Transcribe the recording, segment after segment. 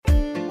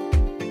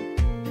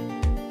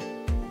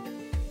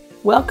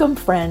Welcome,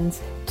 friends,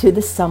 to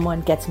the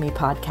Someone Gets Me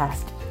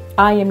podcast.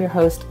 I am your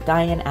host,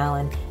 Diane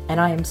Allen, and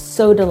I am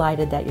so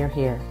delighted that you're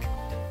here.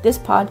 This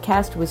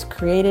podcast was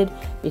created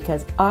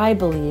because I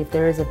believe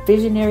there is a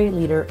visionary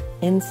leader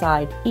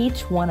inside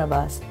each one of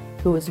us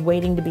who is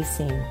waiting to be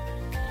seen.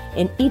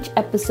 In each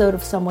episode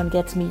of Someone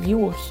Gets Me, you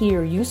will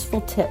hear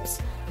useful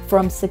tips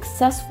from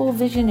successful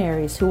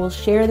visionaries who will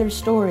share their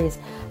stories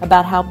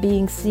about how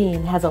being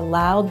seen has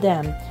allowed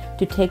them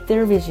to take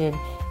their vision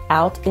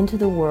out into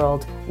the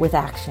world with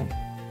action.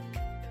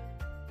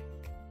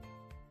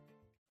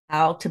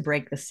 How to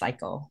break the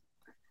cycle.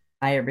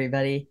 Hi,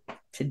 everybody.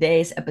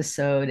 Today's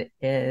episode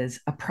is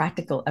a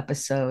practical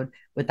episode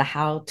with the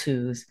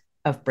how-tos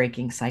of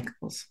breaking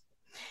cycles.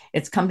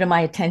 It's come to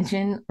my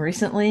attention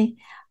recently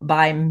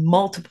by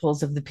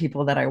multiples of the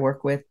people that I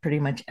work with, pretty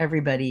much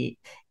everybody,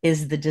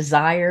 is the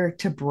desire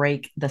to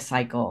break the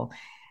cycle.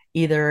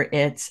 Either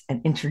it's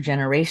an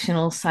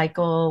intergenerational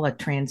cycle, a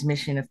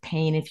transmission of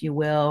pain, if you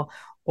will,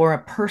 or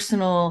a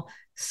personal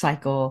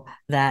cycle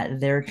that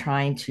they're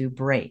trying to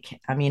break.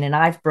 I mean, and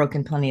I've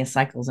broken plenty of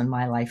cycles in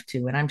my life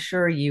too, and I'm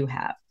sure you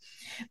have.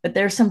 But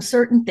there's some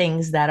certain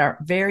things that are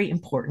very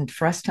important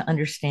for us to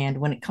understand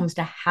when it comes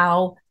to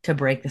how to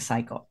break the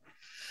cycle.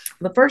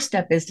 The first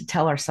step is to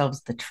tell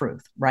ourselves the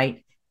truth,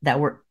 right?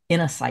 That we're in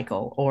a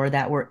cycle or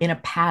that we're in a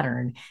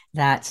pattern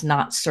that's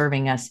not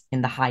serving us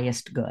in the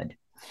highest good.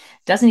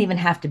 It doesn't even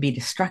have to be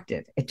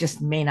destructive. It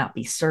just may not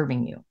be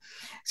serving you.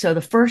 So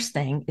the first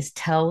thing is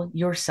tell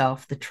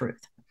yourself the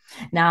truth.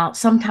 Now,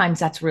 sometimes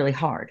that's really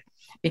hard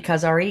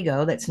because our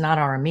ego, that's not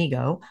our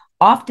amigo,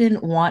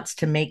 often wants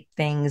to make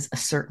things a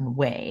certain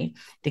way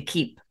to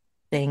keep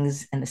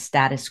things and the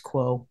status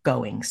quo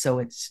going. So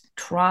it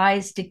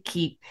tries to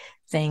keep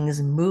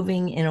things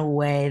moving in a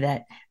way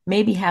that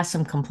maybe has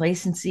some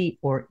complacency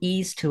or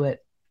ease to it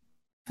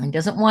and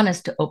doesn't want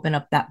us to open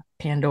up that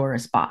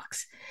Pandora's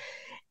box.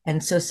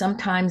 And so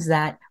sometimes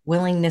that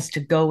willingness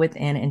to go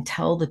within and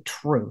tell the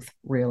truth,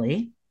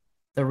 really,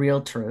 the real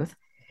truth,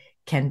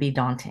 can be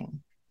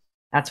daunting.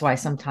 That's why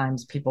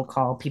sometimes people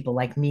call people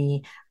like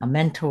me a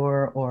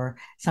mentor or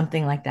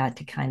something like that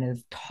to kind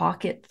of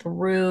talk it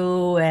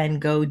through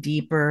and go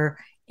deeper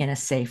in a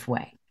safe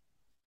way.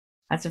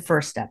 That's the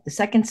first step. The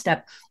second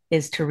step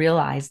is to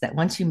realize that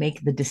once you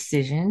make the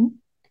decision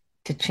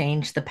to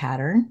change the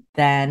pattern,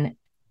 then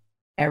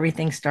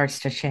everything starts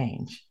to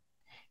change.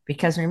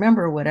 Because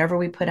remember, whatever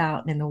we put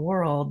out in the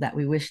world that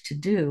we wish to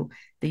do,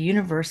 the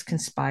universe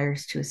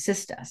conspires to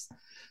assist us. In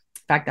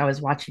fact, I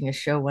was watching a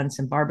show once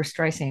and Barbara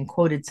Streisand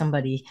quoted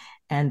somebody,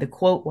 and the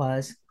quote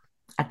was,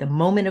 "At the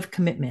moment of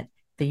commitment,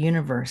 the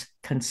universe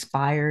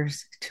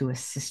conspires to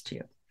assist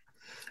you."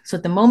 So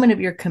at the moment of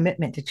your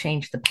commitment to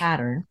change the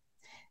pattern,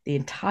 the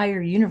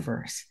entire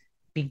universe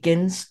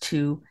begins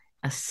to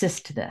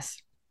assist this.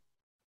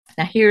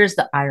 Now, here's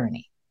the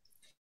irony.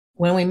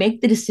 When we make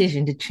the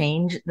decision to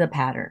change the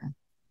pattern,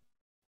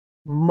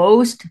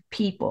 most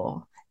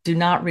people do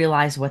not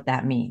realize what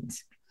that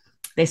means.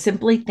 They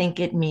simply think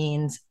it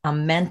means a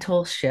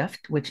mental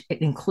shift, which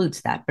it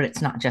includes that, but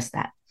it's not just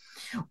that.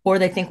 Or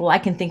they think, well, I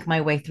can think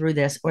my way through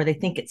this, or they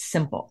think it's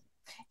simple.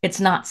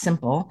 It's not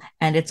simple,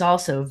 and it's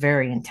also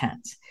very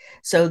intense.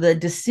 So the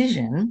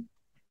decision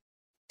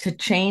to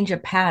change a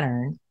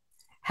pattern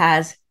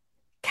has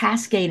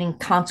cascading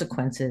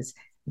consequences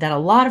that a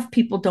lot of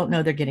people don't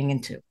know they're getting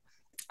into.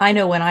 I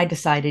know when I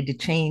decided to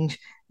change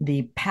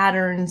the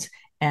patterns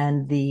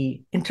and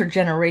the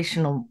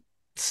intergenerational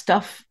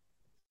stuff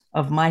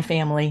of my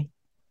family,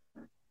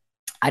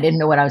 I didn't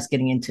know what I was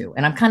getting into.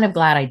 And I'm kind of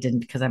glad I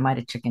didn't because I might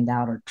have chickened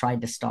out or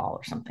tried to stall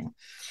or something.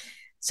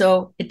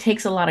 So it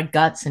takes a lot of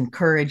guts and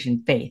courage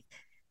and faith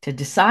to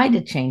decide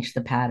to change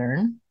the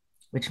pattern,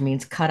 which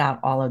means cut out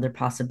all other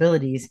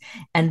possibilities,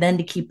 and then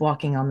to keep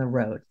walking on the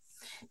road.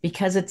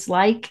 Because it's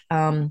like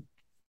a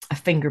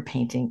finger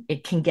painting.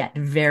 It can get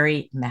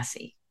very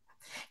messy.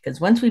 Because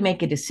once we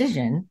make a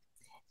decision,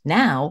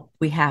 now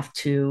we have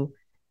to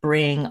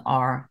bring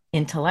our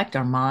intellect,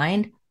 our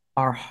mind,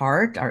 our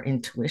heart, our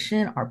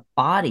intuition, our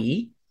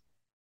body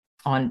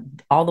on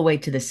all the way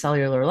to the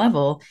cellular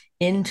level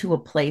into a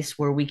place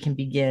where we can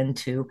begin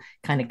to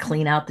kind of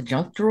clean out the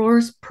junk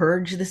drawers,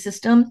 purge the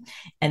system,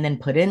 and then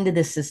put into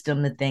the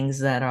system the things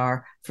that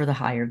are for the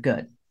higher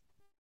good.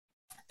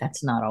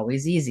 That's not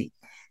always easy.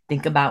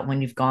 Think about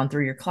when you've gone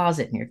through your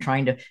closet and you're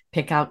trying to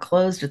pick out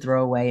clothes to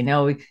throw away.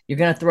 No, you're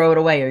going to throw it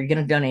away or you're going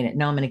to donate it.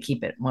 No, I'm going to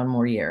keep it one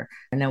more year.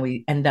 And then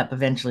we end up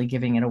eventually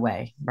giving it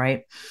away,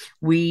 right?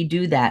 We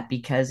do that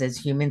because as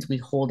humans, we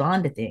hold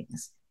on to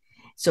things.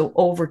 So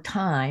over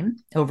time,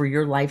 over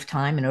your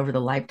lifetime and over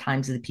the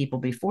lifetimes of the people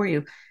before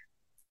you,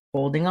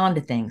 holding on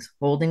to things,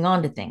 holding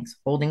on to things,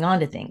 holding on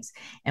to things.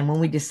 And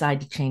when we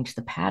decide to change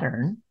the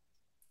pattern,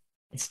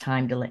 it's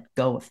time to let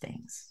go of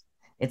things.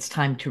 It's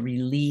time to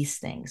release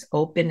things,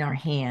 open our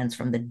hands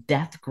from the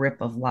death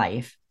grip of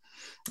life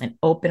and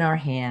open our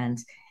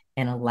hands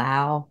and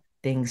allow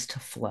things to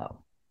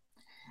flow.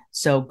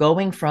 So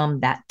going from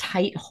that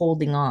tight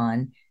holding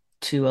on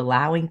to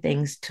allowing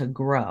things to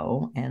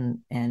grow and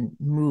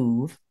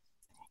move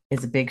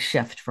is a big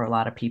shift for a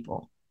lot of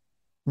people.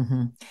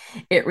 Mm-hmm.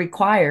 It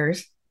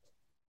requires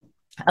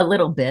a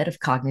little bit of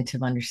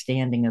cognitive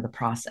understanding of the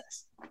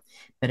process,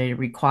 but it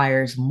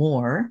requires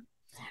more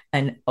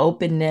an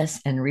openness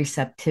and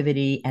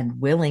receptivity and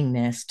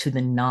willingness to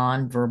the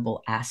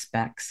nonverbal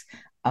aspects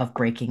of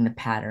breaking the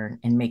pattern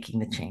and making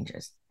the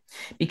changes.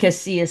 Because,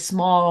 see, a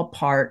small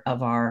part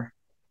of our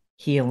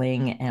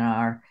healing and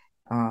our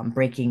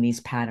breaking these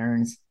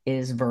patterns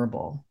is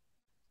verbal.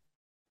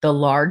 The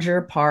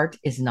larger part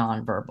is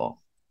nonverbal.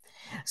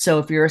 So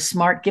if you're a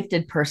smart,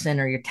 gifted person,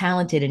 or you're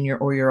talented and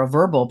you're a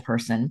verbal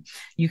person,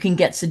 you can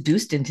get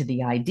seduced into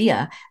the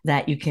idea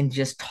that you can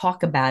just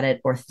talk about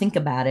it or think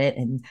about it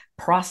and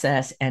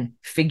process and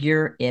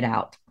figure it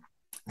out.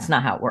 It's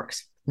not how it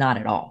works, not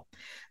at all.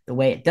 The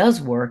way it does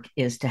work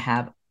is to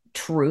have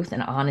truth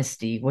and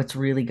honesty, what's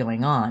really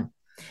going on,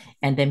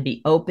 and then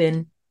be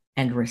open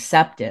and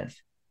receptive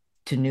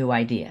to new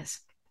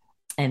ideas,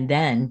 and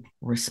then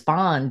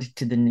respond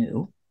to the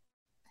new,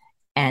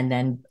 and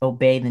then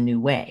obey the new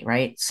way,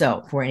 right?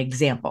 So, for an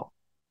example,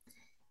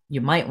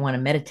 you might want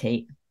to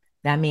meditate.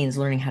 That means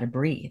learning how to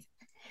breathe,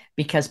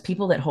 because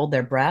people that hold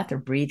their breath or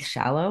breathe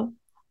shallow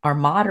are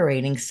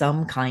moderating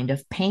some kind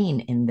of pain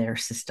in their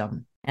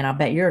system. And I'll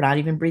bet you're not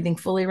even breathing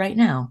fully right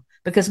now,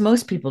 because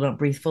most people don't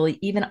breathe fully.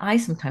 Even I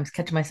sometimes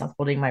catch myself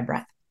holding my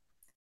breath,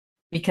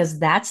 because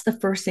that's the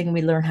first thing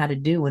we learn how to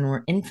do when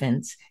we're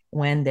infants,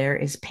 when there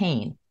is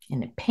pain.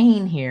 And the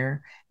pain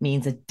here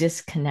means a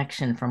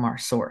disconnection from our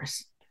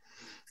source.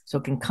 So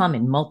it can come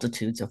in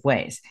multitudes of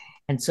ways.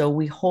 And so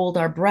we hold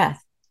our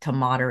breath to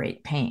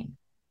moderate pain.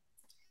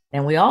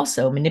 And we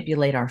also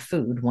manipulate our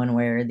food one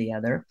way or the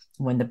other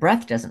when the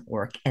breath doesn't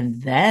work.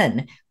 And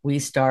then we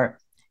start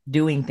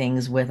doing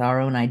things with our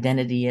own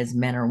identity as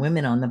men or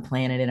women on the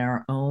planet and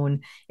our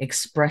own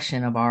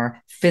expression of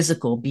our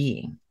physical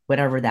being,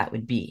 whatever that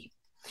would be.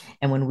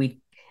 And when we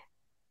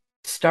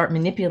start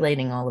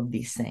manipulating all of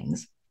these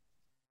things,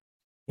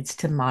 it's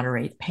to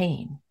moderate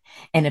pain.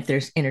 And if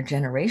there's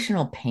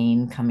intergenerational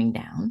pain coming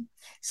down,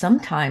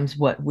 sometimes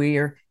what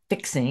we're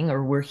fixing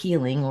or we're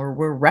healing or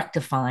we're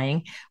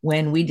rectifying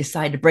when we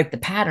decide to break the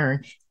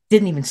pattern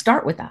didn't even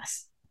start with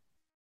us.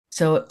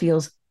 So it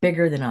feels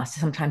bigger than us.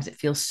 Sometimes it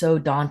feels so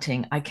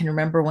daunting. I can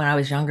remember when I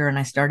was younger and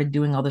I started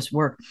doing all this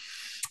work,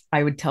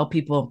 I would tell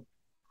people,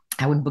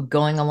 I would be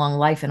going along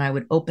life and I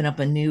would open up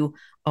a new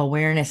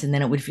awareness, and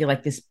then it would feel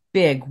like this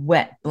big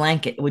wet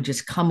blanket would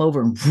just come over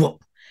and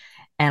whoop,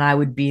 and I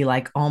would be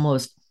like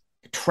almost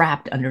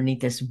trapped underneath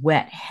this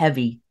wet,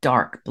 heavy,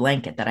 dark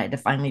blanket that I had to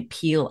finally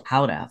peel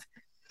out of.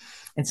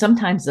 And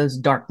sometimes those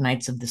dark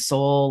nights of the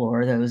soul,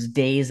 or those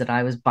days that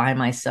I was by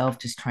myself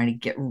just trying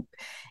to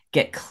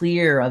get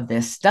clear of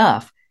this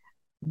stuff,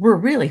 were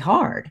really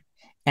hard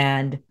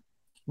and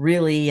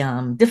really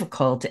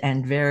difficult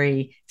and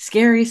very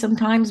scary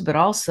sometimes, but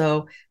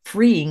also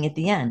freeing at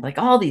the end, like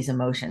all these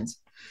emotions.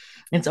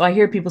 And so I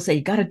hear people say,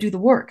 you got to do the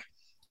work.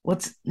 Well,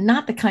 it's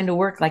not the kind of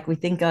work like we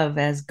think of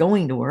as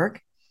going to work.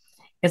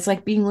 It's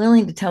like being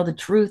willing to tell the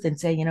truth and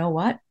say, you know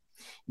what?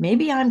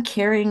 Maybe I'm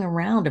carrying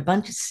around a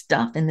bunch of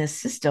stuff in this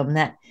system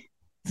that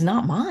is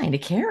not mine to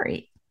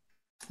carry.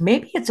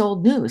 Maybe it's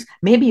old news.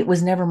 Maybe it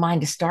was never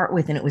mine to start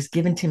with and it was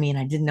given to me and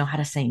I didn't know how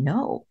to say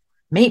no.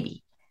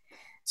 Maybe.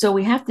 So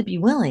we have to be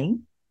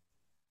willing,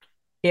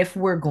 if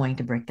we're going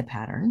to break the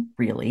pattern,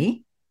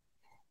 really,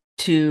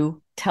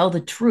 to tell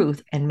the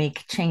truth and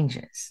make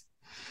changes.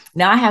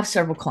 Now, I have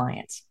several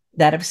clients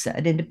that have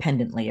said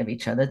independently of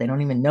each other, they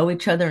don't even know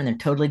each other and they're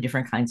totally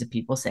different kinds of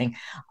people, saying,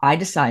 I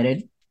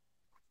decided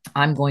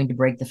I'm going to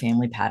break the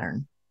family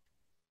pattern.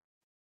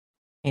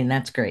 And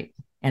that's great.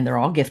 And they're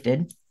all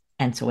gifted.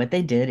 And so what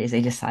they did is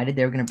they decided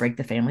they were going to break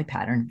the family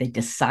pattern. They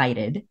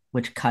decided,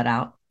 which cut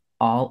out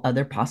all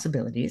other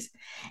possibilities.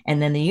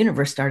 And then the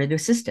universe started to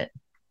assist it.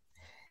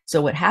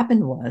 So what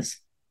happened was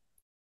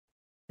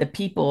the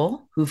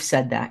people who've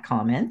said that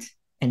comment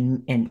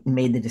and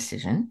made the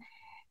decision,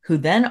 who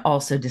then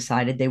also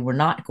decided they were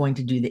not going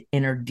to do the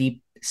inner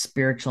deep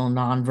spiritual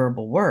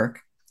nonverbal work,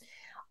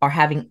 are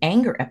having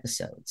anger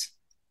episodes.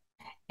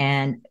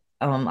 And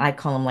I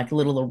call them like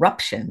little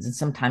eruptions. And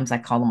sometimes I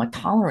call them a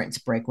tolerance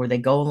break, where they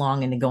go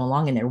along and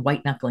they're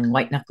white knuckling,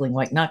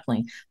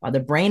 while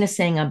the brain is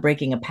saying, I'm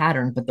breaking a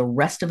pattern, but the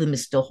rest of them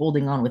is still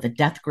holding on with a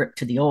death grip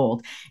to the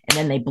old. And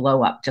then they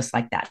blow up just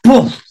like that.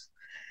 Boom!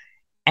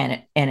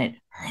 And it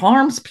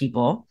harms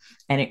people,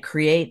 and it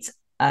creates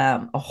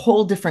a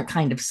whole different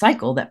kind of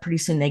cycle that pretty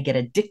soon they get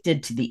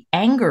addicted to the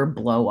anger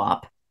blow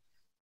up,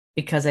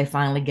 because they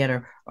finally get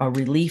a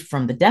relief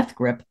from the death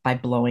grip by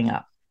blowing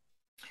up.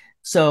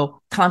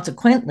 So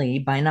consequently,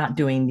 by not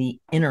doing the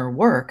inner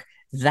work,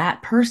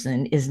 that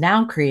person is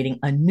now creating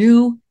a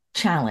new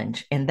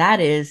challenge, and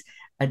that is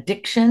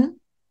addiction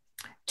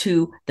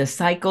to the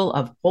cycle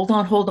of hold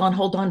on,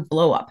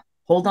 blow up,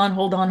 hold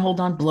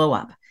on, blow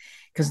up.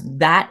 Because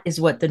that is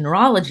what the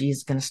neurology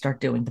is going to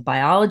start doing. The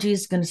biology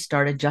is going to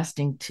start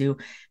adjusting to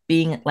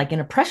being like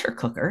in a pressure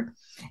cooker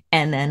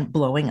and then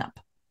blowing up.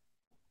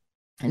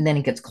 And then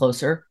it gets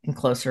closer and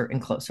closer and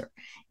closer.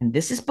 And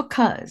this is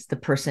because the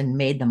person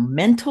made the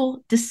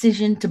mental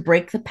decision to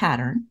break the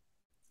pattern.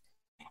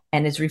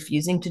 and is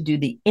refusing to do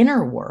the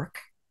inner work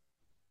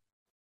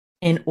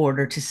in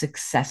order to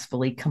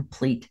successfully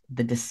complete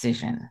the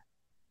decision.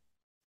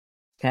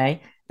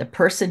 Okay. The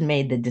person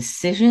made the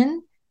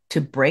decision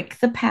to break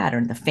the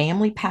pattern, the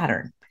family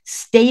pattern,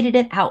 stated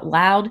it out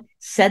loud,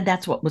 said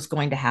that's what was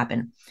going to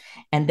happen,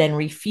 and then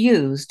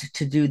refused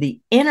to do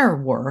the inner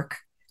work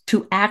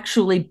to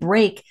actually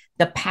break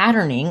the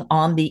patterning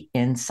on the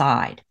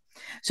inside.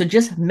 So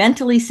just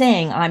mentally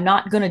saying, I'm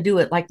not going to do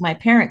it like my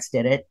parents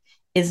did it,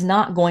 is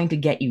not going to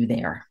get you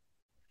there.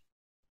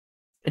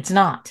 It's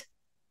not.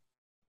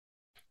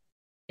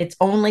 It's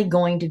only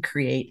going to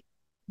create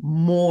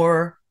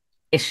more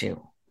issue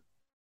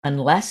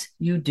unless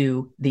you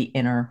do the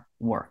inner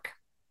work.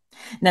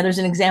 Now, there's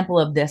an example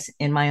of this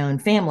in my own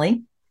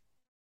family.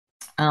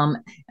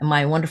 And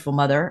my wonderful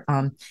mother,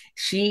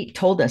 she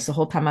told us the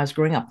whole time I was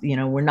growing up,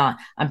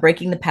 I'm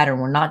breaking the pattern.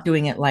 We're not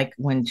doing it like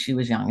when she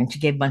was young. And she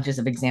gave bunches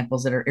of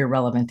examples that are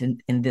irrelevant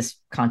in this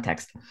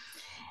context.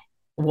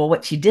 Well,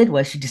 what she did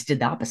was she just did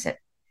the opposite.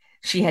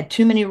 She had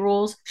too many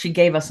rules. She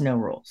gave us no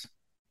rules.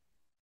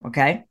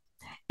 Okay.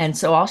 And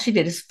so all she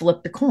did is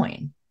flip the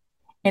coin.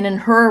 And in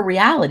her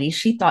reality,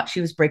 she thought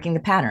she was breaking the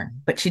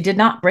pattern, but she did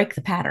not break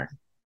the pattern.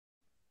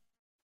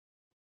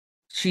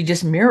 She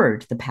just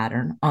mirrored the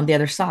pattern on the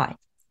other side.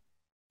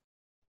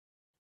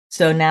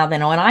 So now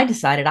then when I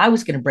decided I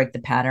was going to break the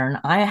pattern,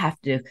 I have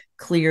to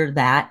clear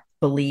that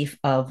belief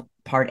of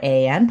part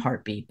A and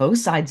part B, both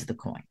sides of the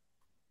coin.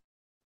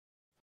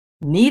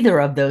 Neither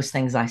of those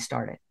things I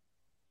started.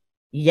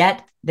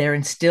 Yet they're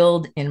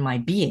instilled in my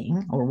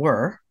being, or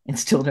were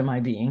instilled in my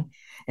being,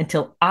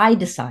 until I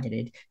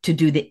decided to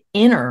do the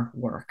inner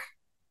work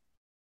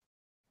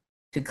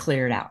to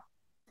clear it out.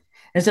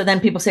 And so then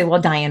people say, well,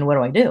 Diane, what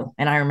do I do?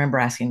 And I remember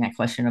asking that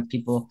question of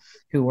people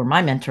who were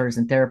my mentors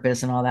and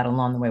therapists and all that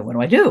along the way. What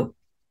do I do?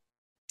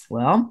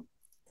 Well,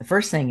 the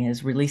first thing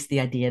is release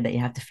the idea that you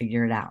have to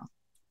figure it out,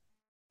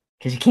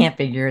 because you can't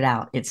figure it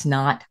out. It's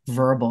not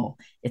verbal.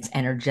 It's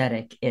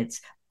energetic.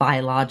 It's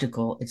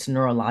biological. It's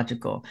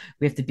neurological.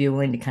 We have to be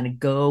willing to kind of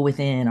go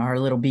within our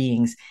little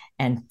beings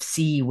and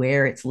see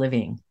where it's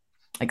living.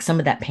 Like some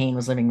of that pain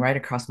was living right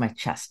across my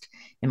chest.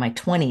 In my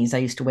 20s, I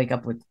used to wake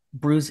up with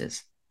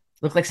bruises.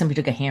 Looked like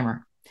somebody took a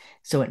hammer.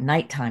 So at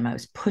nighttime, I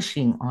was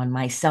pushing on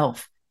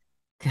myself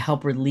to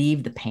help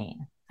relieve the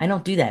pain. I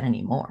don't do that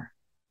anymore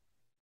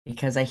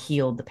because I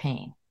healed the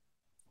pain.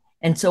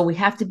 And so we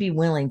have to be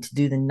willing to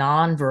do the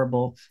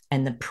nonverbal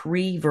and the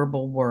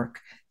pre-verbal work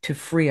to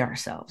free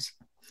ourselves.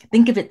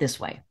 Think of it this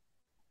way.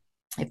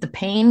 If the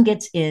pain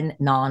gets in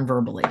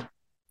non-verbally,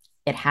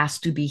 it has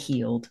to be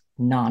healed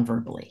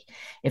non-verbally.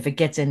 If it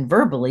gets in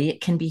verbally,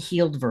 it can be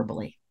healed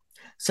verbally.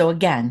 So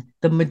again,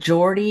 the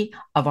majority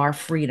of our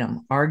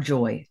freedom, our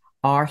joy,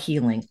 our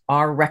healing,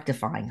 our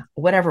rectifying,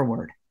 whatever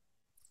word,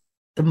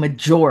 the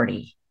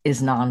majority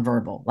is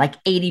nonverbal,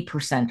 like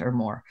 80% or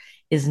more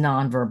is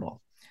nonverbal.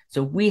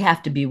 So we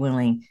have to be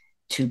willing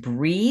to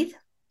breathe.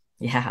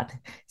 Yeah,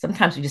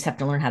 sometimes we just have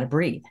to learn how to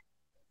breathe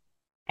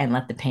and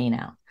let the pain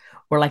out.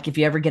 Or like if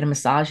you ever get a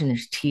massage and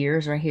there's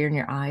tears right here in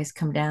your eyes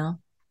come down,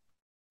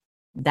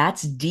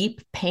 that's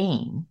deep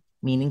pain,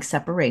 meaning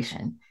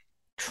separation,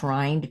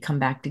 trying to come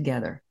back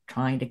together,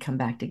 trying to come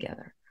back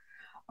together.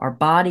 Our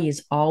body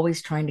is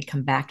always trying to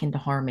come back into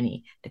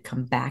harmony, to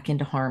come back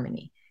into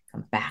harmony,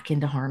 come back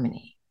into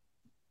harmony.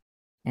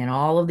 And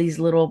all of these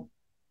little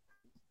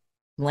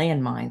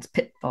landmines,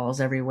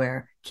 pitfalls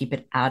everywhere, keep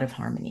it out of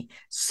harmony.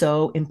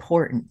 So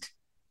important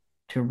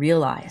to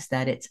realize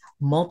that it's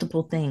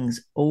multiple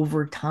things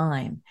over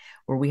time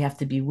where we have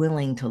to be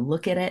willing to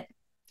look at it,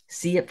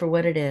 see it for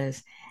what it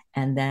is,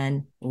 and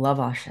then love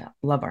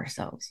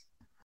ourselves.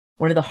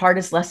 One of the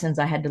hardest lessons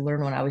I had to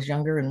learn when I was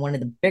younger, and one of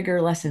the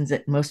bigger lessons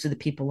that most of the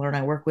people learn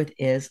I work with,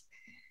 is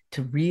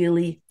to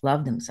really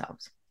love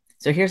themselves.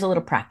 So here's a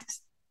little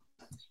practice.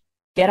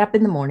 Get up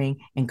in the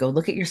morning and go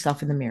look at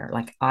yourself in the mirror,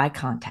 like eye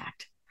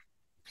contact,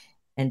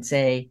 and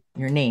say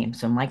your name.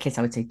 So in my case,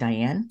 I would say,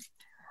 Diane,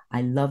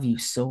 I love you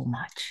so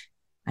much.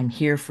 I'm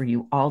here for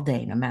you all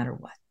day, no matter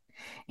what.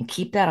 And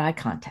keep that eye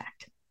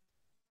contact.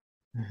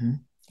 Mm-hmm.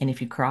 And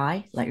if you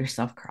cry, let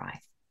yourself cry.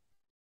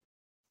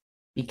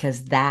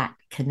 Because that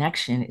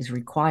connection is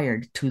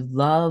required to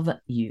love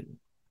you.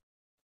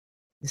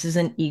 This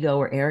isn't ego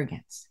or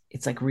arrogance.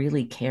 It's like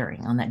really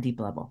caring on that deep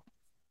level.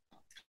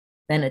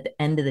 Then at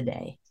the end of the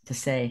day, to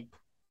say,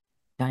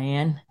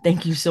 Diane,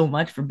 thank you so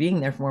much for being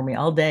there for me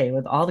all day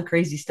with all the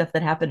crazy stuff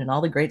that happened and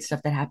all the great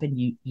stuff that happened.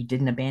 You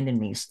didn't abandon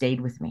me. You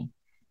stayed with me.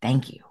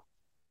 Thank you.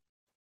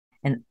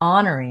 And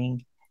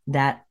honoring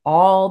that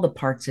all the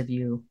parts of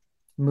you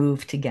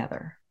move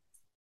together.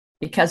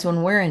 Because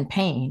when we're in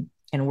pain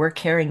and we're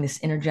carrying this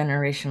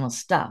intergenerational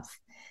stuff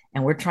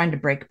and we're trying to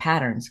break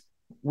patterns,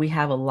 we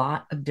have a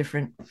lot of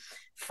different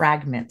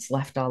fragments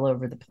left all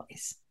over the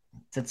place.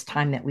 So it's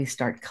time that we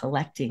start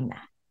collecting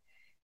that.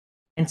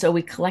 And so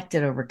we collect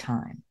it over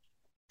time.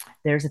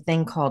 There's a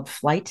thing called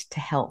flight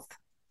to health.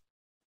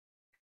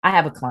 I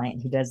have a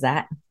client who does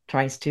that,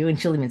 tries to, and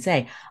she'll even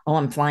say, oh,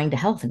 I'm flying to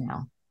health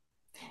now.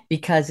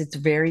 Because it's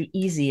very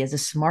easy as a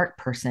smart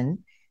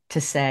person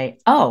to say,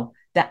 oh,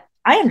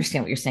 I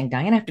understand what you're saying,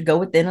 Diane. I have to go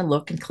within and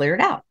look and clear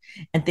it out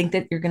and think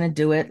that you're going to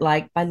do it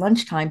like by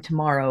lunchtime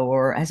tomorrow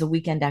or as a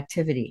weekend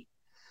activity.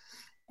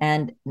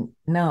 And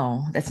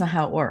no, that's not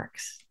how it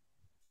works.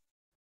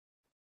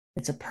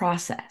 It's a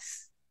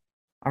process.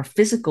 Our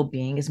physical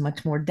being is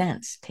much more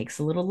dense, takes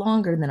a little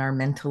longer than our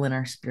mental and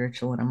our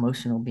spiritual and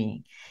emotional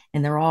being,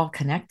 and they're all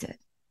connected.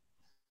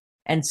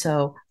 And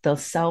so the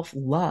self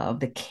love,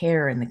 the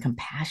care, and the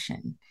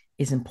compassion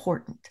is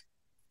important.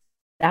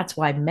 That's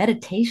why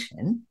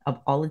meditation of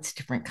all its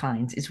different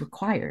kinds is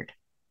required,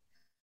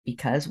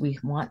 because we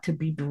want to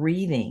be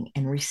breathing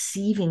and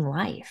receiving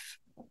life.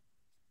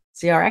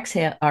 See,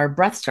 our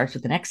breath starts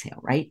with an exhale,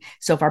 right?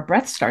 So if our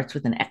breath starts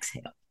with an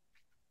exhale,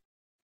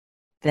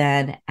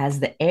 then as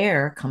the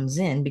air comes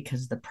in,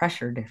 because of the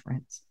pressure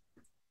difference,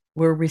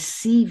 we're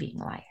receiving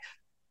life.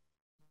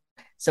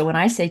 So when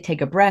I say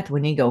take a breath,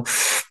 when you go,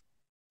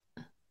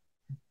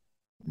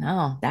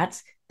 no,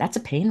 that's a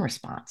pain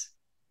response.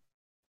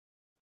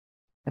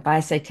 If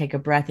I say take a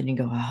breath and you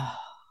go, oh,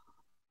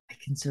 I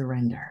can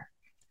surrender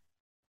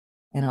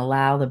and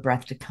allow the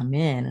breath to come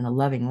in a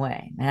loving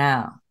way.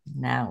 Now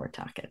we're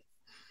talking.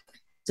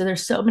 So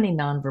there's so many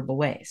nonverbal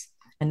ways.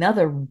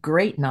 Another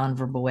great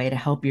nonverbal way to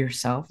help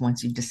yourself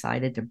once you've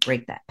decided to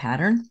break that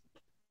pattern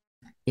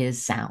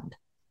is sound.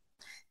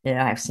 I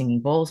have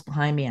singing bowls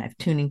behind me. I have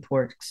tuning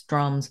forks,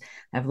 drums.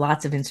 I have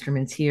lots of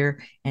instruments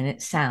here, and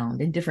it's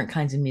sound and different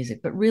kinds of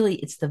music. But really,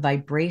 it's the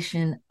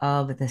vibration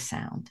of the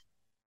sound.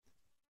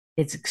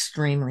 It's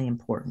extremely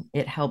important.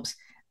 It helps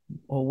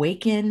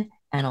awaken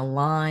and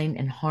align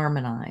and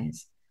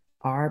harmonize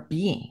our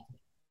being.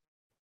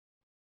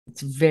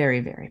 It's very,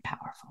 very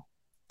powerful.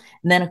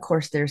 And then, of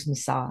course, there's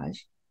massage.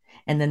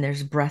 And then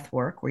there's breath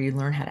work where you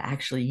learn how to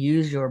actually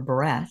use your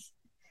breath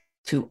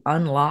to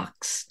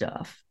unlock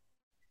stuff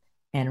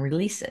and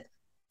release it,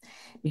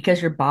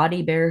 because your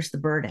body bears the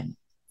burden.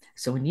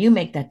 So when you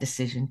make that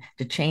decision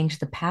to change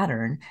the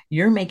pattern,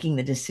 you're making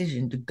the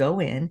decision to go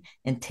in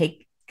and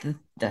take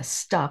the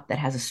stuff that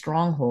has a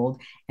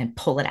stronghold and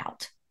pull it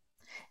out.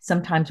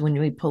 Sometimes when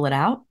we pull it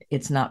out,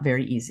 it's not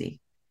very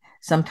easy.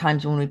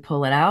 Sometimes when we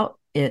pull it out,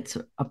 it's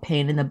a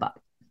pain in the butt.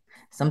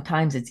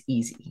 Sometimes it's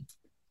easy.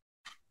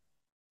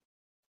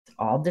 It's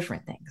all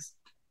different things,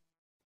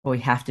 but we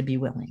have to be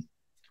willing.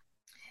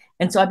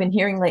 And so I've been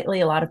hearing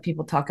lately a lot of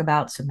people talk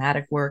about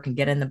somatic work and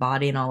get in the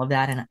body and all of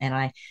that.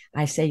 And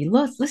I say,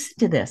 look, listen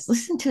to this.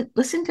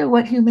 Listen to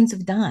what humans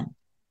have done.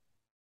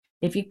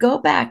 If you go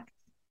back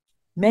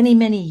many,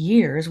 many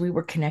years, we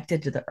were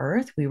connected to the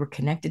earth, we were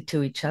connected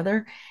to each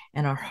other,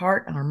 and our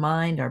heart, our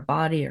mind, our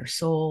body, our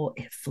soul,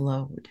 it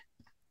flowed,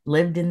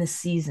 lived in the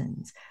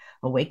seasons,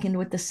 awakened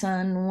with the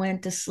sun,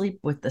 went to sleep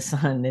with the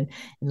sun, and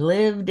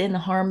lived in the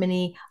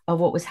harmony of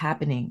what was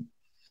happening.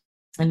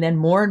 And then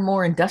more and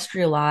more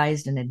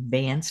industrialized and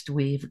advanced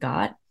we've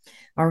got.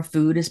 Our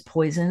food is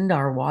poisoned,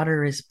 our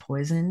water is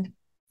poisoned,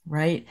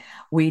 right?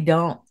 We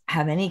don't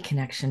have any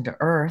connection to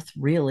earth,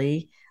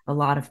 really, a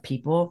lot of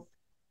people.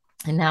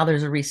 And now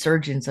there's a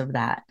resurgence of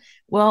that.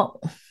 Well,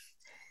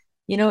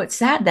 it's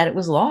sad that it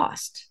was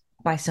lost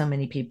by so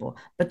many people.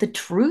 But the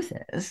truth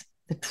is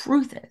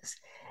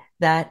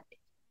that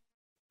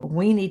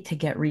we need to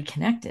get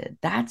reconnected.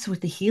 That's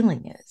what the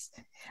healing is.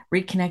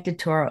 Reconnected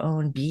to our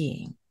own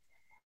being,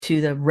 to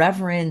the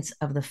reverence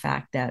of the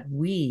fact that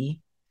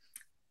we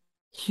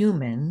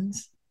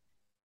humans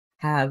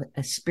have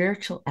a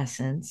spiritual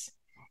essence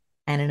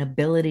and an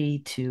ability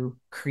to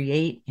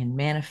create and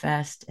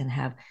manifest and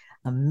have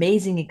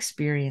amazing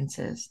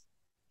experiences.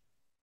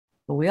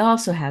 But we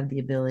also have the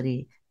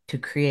ability to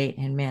create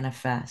and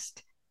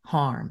manifest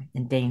harm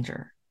and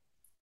danger.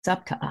 It's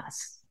up to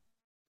us.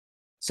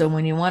 So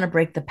when you want to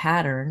break the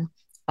pattern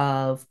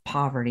of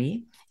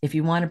poverty, if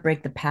you want to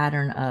break the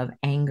pattern of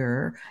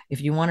anger,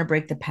 if you want to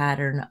break the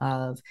pattern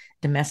of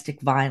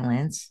domestic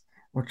violence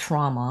or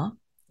trauma,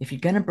 if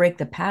you're going to break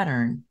the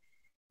pattern,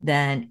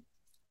 then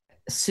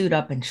suit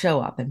up and show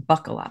up and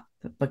buckle up,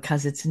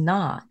 because it's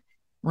not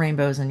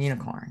rainbows and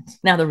unicorns.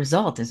 Now, the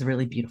result is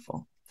really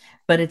beautiful,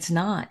 but it's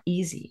not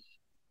easy.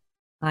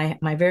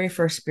 My very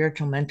first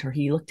spiritual mentor,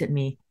 he looked at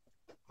me,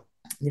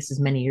 this is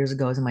many years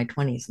ago, I was in my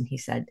 20s, and he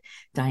said,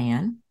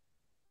 Diane,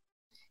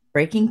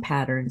 breaking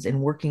patterns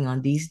and working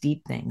on these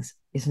deep things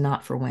is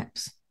not for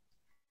wimps.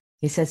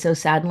 He said, so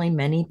sadly,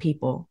 many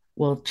people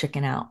will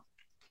chicken out.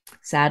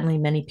 Sadly,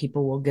 many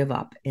people will give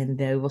up and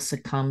they will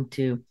succumb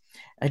to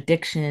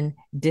addiction,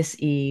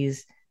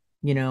 dis-ease,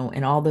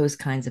 and all those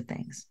kinds of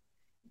things,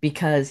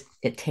 because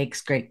it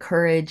takes great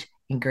courage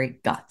and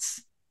great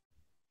guts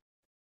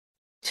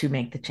to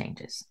make the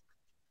changes,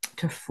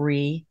 to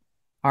free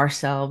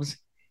ourselves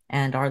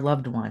and our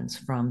loved ones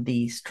from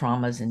these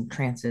traumas and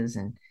trances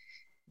and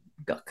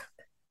gook.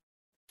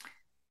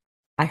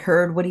 I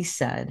heard what he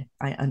said.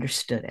 I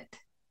understood it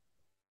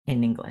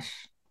in English,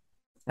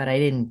 but I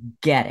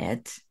didn't get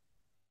it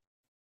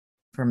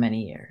for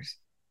many years,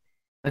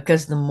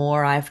 because the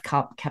more I've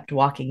kept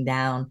walking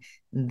down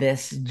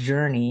this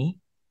journey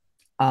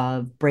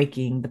of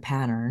breaking the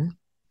pattern,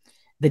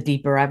 the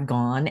deeper I've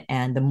gone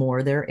and the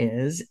more there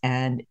is,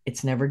 and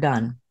it's never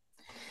done.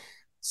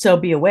 So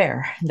be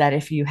aware that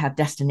if you have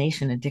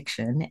destination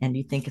addiction and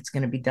you think it's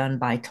going to be done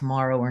by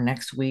tomorrow or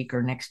next week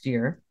or next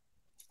year,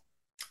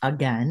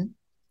 again,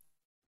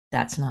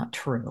 that's not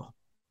true.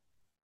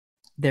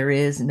 There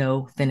is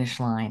no finish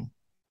line.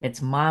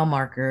 It's mile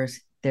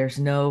markers. There's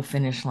no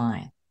finish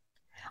line.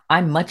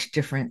 I'm much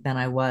different than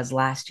I was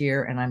last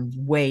year, and I'm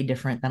way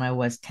different than I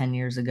was 10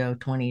 years ago,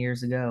 20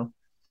 years ago.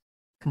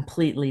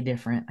 Completely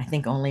different. I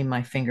think only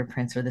my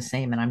fingerprints are the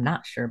same, and I'm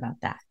not sure about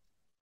that.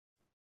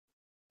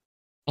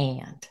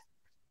 And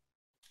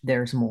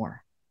there's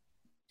more.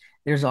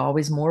 There's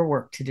always more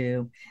work to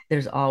do.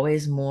 There's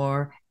always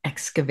more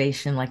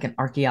excavation, like an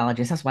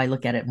archaeologist. That's why I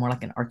look at it more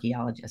like an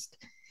archaeologist.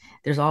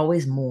 There's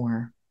always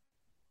more.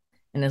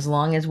 And as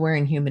long as we're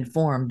in human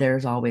form,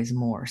 there's always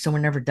more. So we're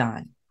never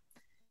done.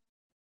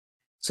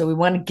 So we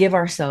want to give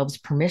ourselves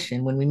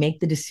permission when we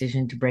make the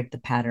decision to break the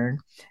pattern,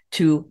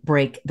 to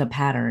break the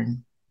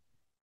pattern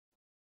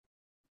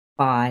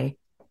by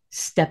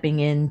stepping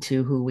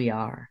into who we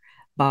are,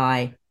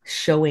 by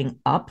showing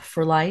up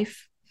for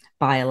life,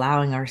 by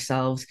allowing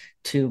ourselves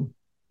to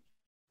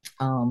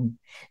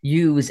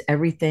use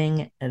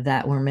everything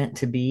that we're meant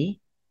to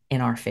be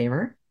in our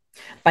favor,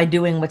 by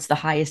doing what's the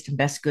highest and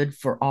best good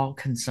for all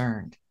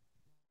concerned,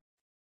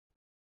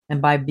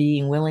 and by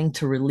being willing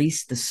to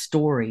release the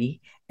story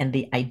and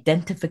the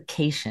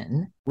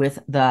identification with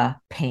the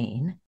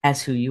pain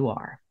as who you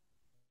are.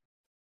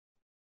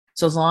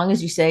 So as long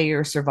as you say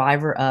you're a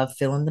survivor of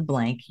fill in the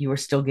blank, you are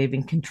still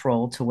giving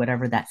control to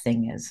whatever that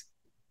thing is.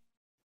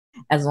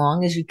 As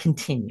long as you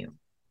continue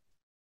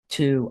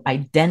to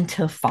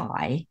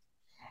identify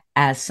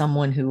as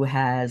someone who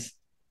has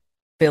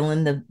fill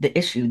in the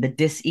issue, the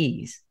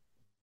dis-ease,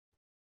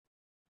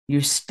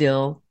 you're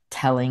still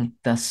telling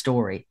the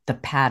story. The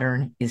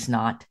pattern is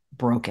not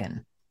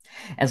broken.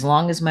 As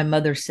long as my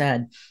mother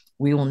said,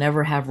 we will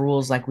never have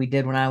rules like we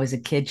did when I was a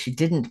kid, she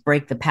didn't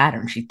break the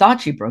pattern. She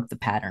thought she broke the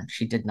pattern.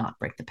 She did not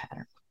break the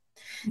pattern.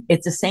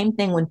 It's the same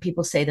thing when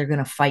people say they're going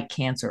to fight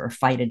cancer or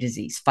fight a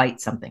disease, fight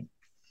something.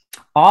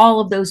 All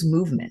of those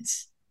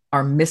movements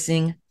are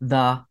missing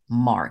the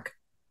mark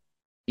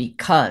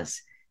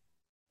because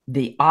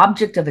the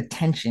object of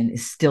attention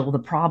is still the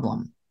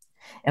problem.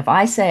 If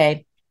I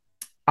say,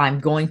 I'm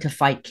going to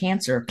fight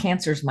cancer,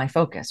 cancer's my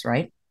focus,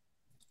 right?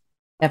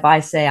 If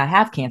I say I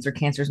have cancer,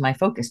 cancer's my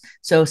focus.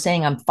 So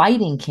saying I'm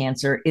fighting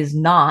cancer is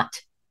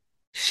not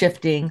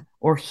shifting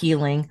or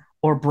healing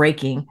or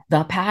breaking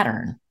the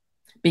pattern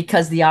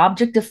because the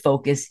object of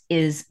focus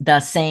is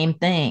the same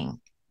thing.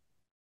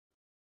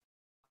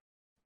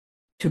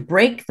 To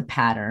break the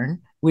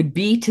pattern would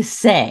be to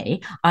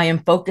say, I am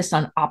focused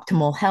on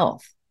optimal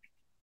health.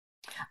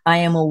 I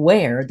am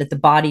aware that the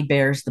body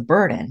bears the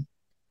burden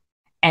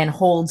and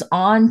holds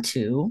on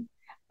to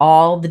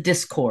all the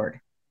discord.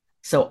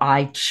 So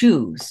I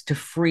choose to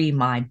free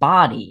my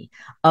body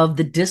of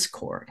the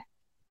discord.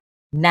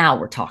 Now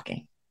we're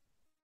talking.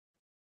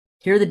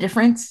 Hear the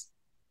difference?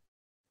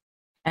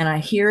 And I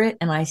hear it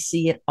and I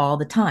see it all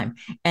the time.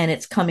 And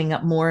it's coming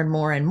up more and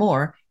more and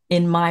more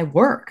in my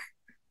work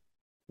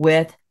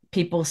with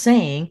people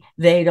saying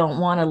they don't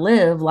want to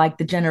live like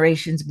the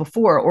generations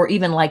before or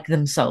even like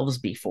themselves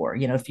before,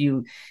 a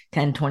few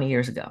 10, 20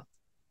 years ago.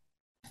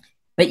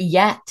 But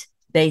yet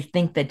they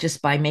think that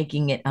just by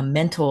making it a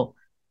mental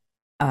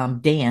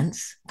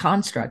dance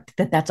construct,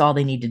 that's all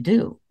they need to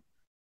do.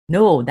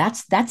 No,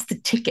 that's the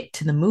ticket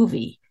to the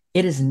movie.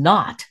 It is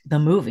not the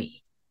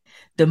movie.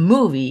 The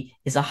movie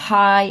is a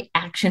high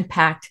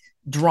action-packed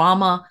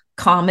drama,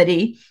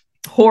 comedy,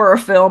 horror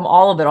film,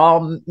 all of it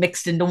all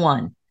mixed into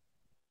one.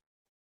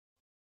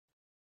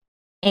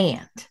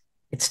 And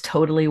it's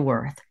totally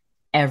worth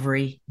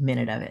every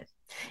minute of it.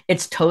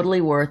 It's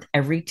totally worth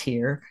every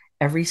tear,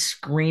 every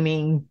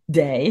screaming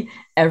day,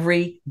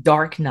 every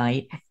dark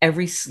night,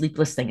 every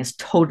sleepless thing is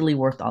totally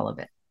worth all of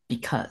it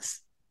because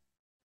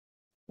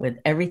with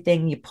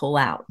everything you pull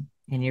out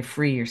and you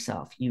free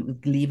yourself, you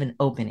leave an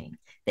opening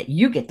that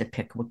you get to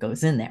pick what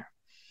goes in there.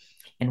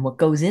 And what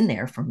goes in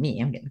there for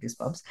me, I'm getting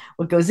goosebumps.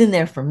 What goes in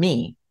there for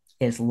me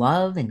is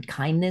love and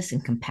kindness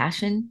and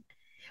compassion.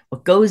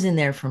 What goes in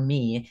there for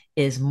me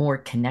is more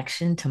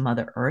connection to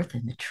Mother Earth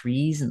and the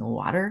trees and the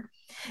water.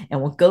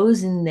 And what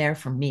goes in there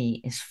for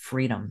me is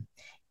freedom,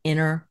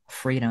 inner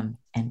freedom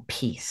and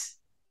peace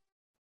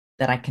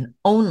that I can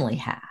only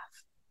have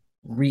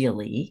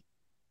really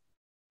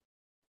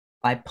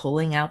by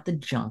pulling out the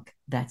junk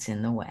that's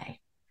in the way.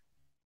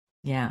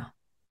 Yeah,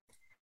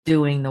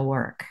 doing the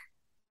work.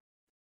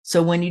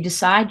 So when you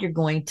decide you're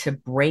going to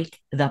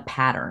break the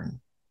pattern,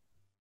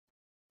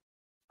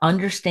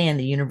 understand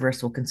the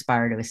universe will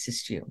conspire to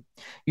assist you.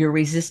 Your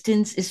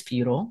resistance is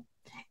futile.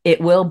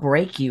 It will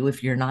break you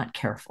if you're not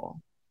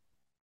careful.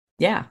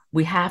 Yeah,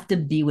 we have to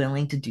be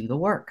willing to do the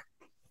work.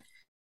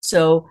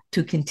 So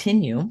to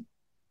continue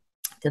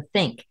to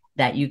think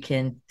that you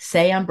can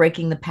say I'm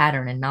breaking the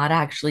pattern and not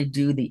actually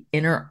do the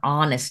inner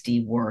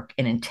honesty work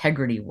and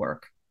integrity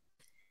work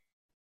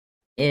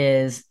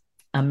is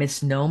a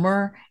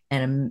misnomer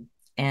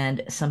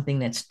and something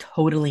that's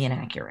totally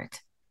inaccurate.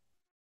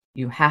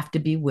 You have to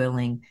be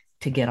willing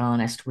to get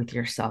honest with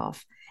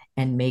yourself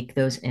and make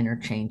those inner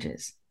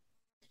changes.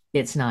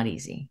 It's not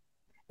easy,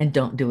 and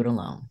don't do it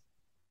alone.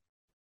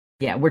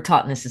 Yeah, we're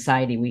taught in this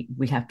society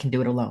we can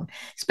do it alone,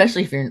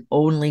 especially if you're an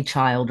only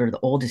child or the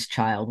oldest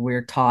child.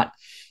 We're taught,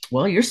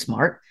 well, you're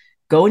smart,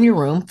 go in your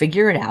room,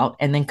 figure it out,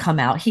 and then come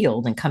out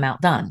healed and come out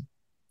done.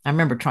 I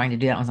remember trying to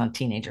do that when I was a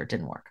teenager. It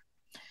didn't work.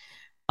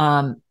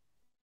 But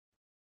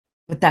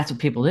that's what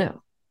people do.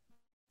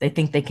 They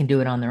think they can do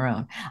it on their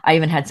own. I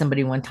even had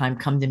somebody one time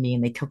come to me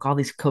and they took all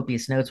these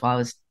copious notes while I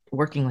was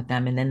working with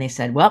them. And then they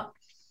said, well,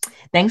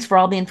 thanks for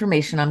all the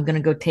information. I'm going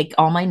to go take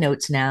all my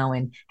notes now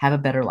and have a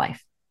better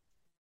life,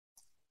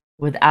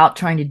 without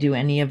trying to do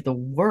any of the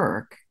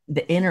work,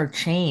 the inner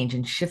change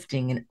and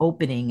shifting and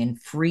opening and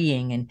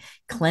freeing and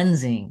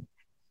cleansing.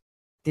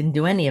 Didn't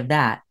do any of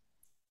that.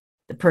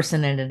 The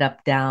person ended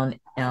up down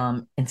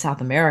in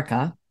South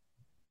America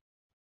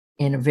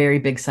in a very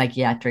big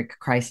psychiatric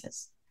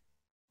crisis.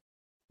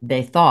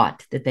 They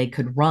thought that they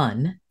could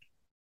run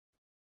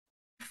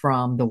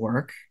from the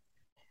work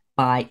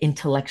by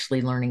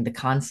intellectually learning the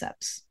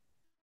concepts.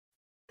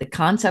 The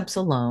concepts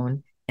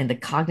alone and the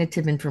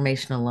cognitive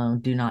information alone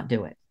do not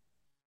do it.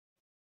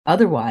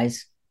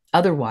 Otherwise,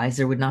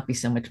 there would not be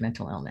so much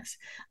mental illness.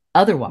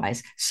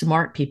 Otherwise,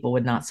 smart people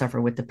would not suffer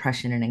with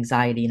depression and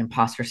anxiety and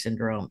imposter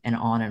syndrome and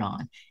on and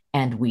on.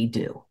 And we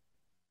do.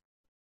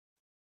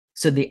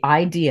 So the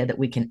idea that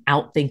we can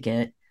outthink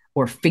it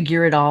or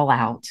figure it all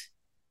out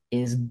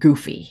is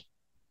goofy,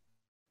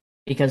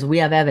 because we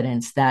have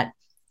evidence that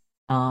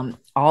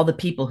all the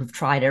people who've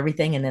tried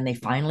everything and then they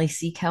finally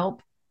seek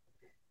help,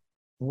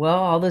 well,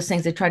 all those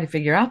things they tried to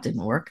figure out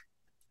didn't work.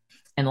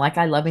 And like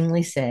I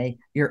lovingly say,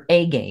 your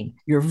A game,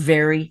 your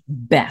very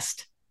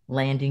best,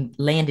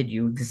 landed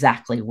you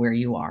exactly where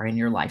you are in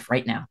your life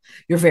right now,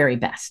 your very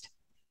best.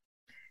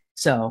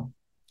 So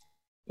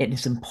it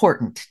is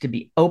important to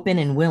be open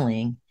and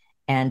willing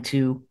and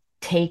to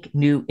take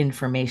new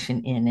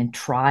information in and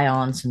try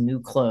on some new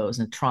clothes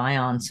and try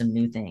on some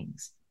new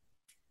things,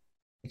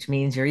 which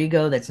means your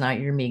ego that's not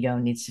your amigo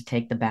needs to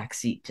take the back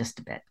seat just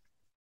a bit.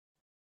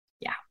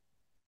 Yeah.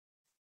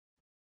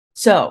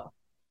 So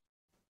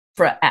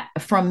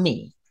from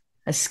me,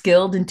 a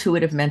skilled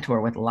intuitive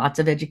mentor with lots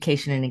of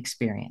education and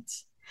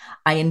experience,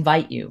 I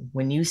invite you,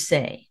 when you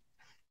say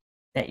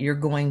that you're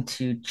going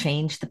to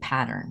change the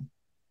pattern,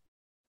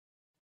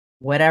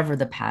 whatever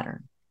the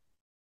pattern,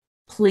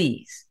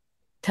 please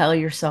tell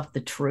yourself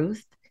the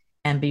truth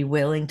and be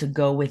willing to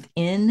go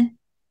within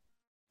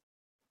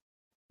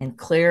and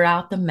clear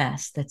out the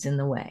mess that's in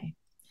the way.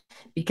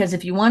 Because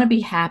if you want to be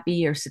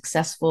happy or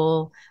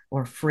successful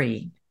or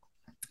free,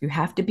 you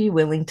have to be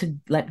willing to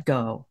let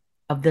go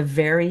of the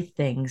very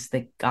things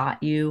that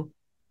got you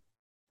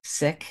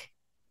sick,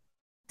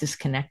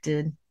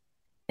 disconnected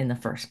in the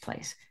first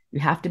place. You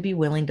have to be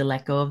willing to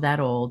let go of that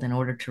old in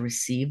order to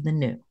receive the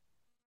new.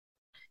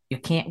 You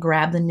can't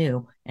grab the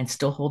new and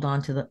still hold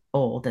on to the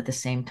old at the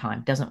same time.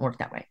 It doesn't work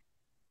that way.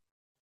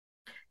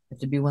 You have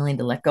to be willing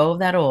to let go of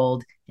that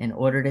old in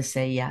order to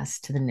say yes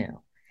to the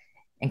new.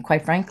 And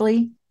quite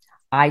frankly,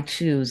 I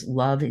choose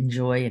love and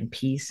joy and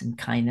peace and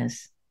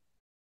kindness.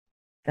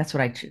 That's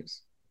what I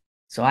choose.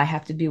 So I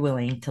have to be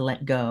willing to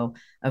let go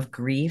of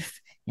grief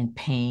and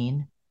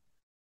pain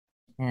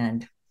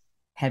and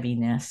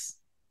heaviness,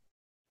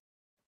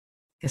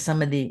 because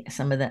some of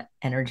the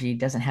energy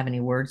doesn't have any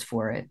words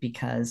for it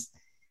because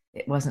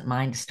it wasn't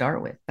mine to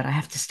start with, but I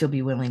have to still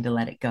be willing to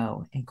let it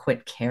go and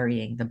quit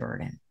carrying the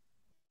burden.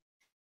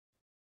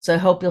 So I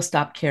hope you'll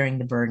stop carrying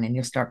the burden and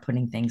you'll start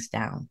putting things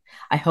down.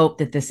 I hope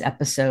that this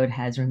episode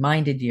has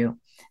reminded you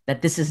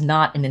that this is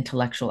not an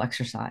intellectual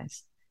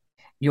exercise.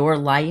 Your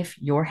life,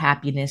 your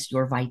happiness,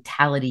 your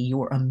vitality,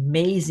 your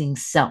amazing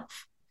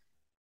self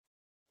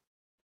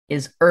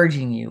is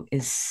urging you,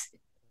 is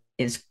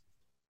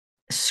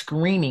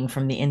screaming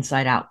from the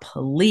inside out,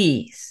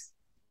 please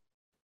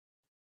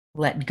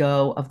let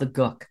go of the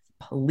gook.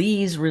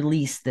 Please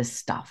release this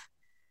stuff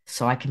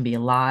so I can be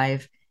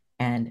alive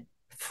and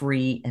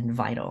free and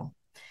vital.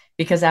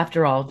 Because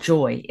after all,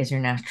 joy is your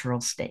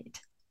natural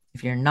state.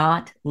 If you're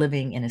not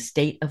living in a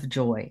state of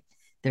joy,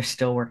 there's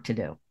still work to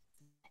do.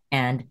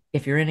 And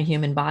if you're in a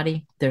human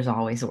body, there's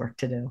always work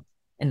to do,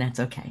 and that's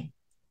okay.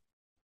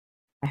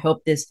 I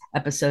hope this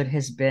episode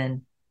has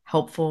been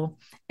helpful,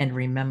 and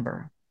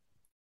remember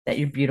that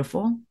you're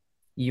beautiful,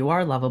 you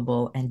are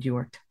lovable, and you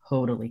are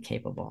totally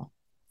capable.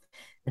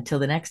 Until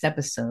the next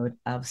episode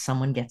of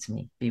Someone Gets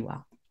Me, be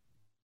well.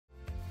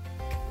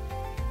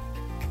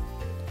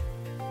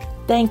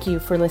 Thank you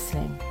for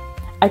listening.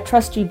 I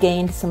trust you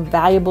gained some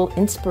valuable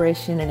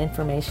inspiration and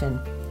information.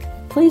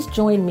 Please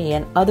join me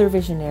and other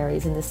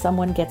visionaries in the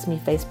Someone Gets Me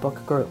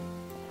Facebook group.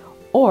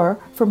 Or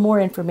for more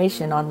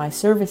information on my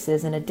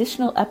services and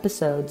additional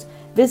episodes,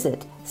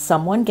 visit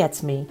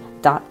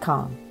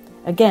someonegetsme.com.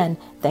 Again,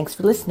 thanks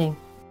for listening.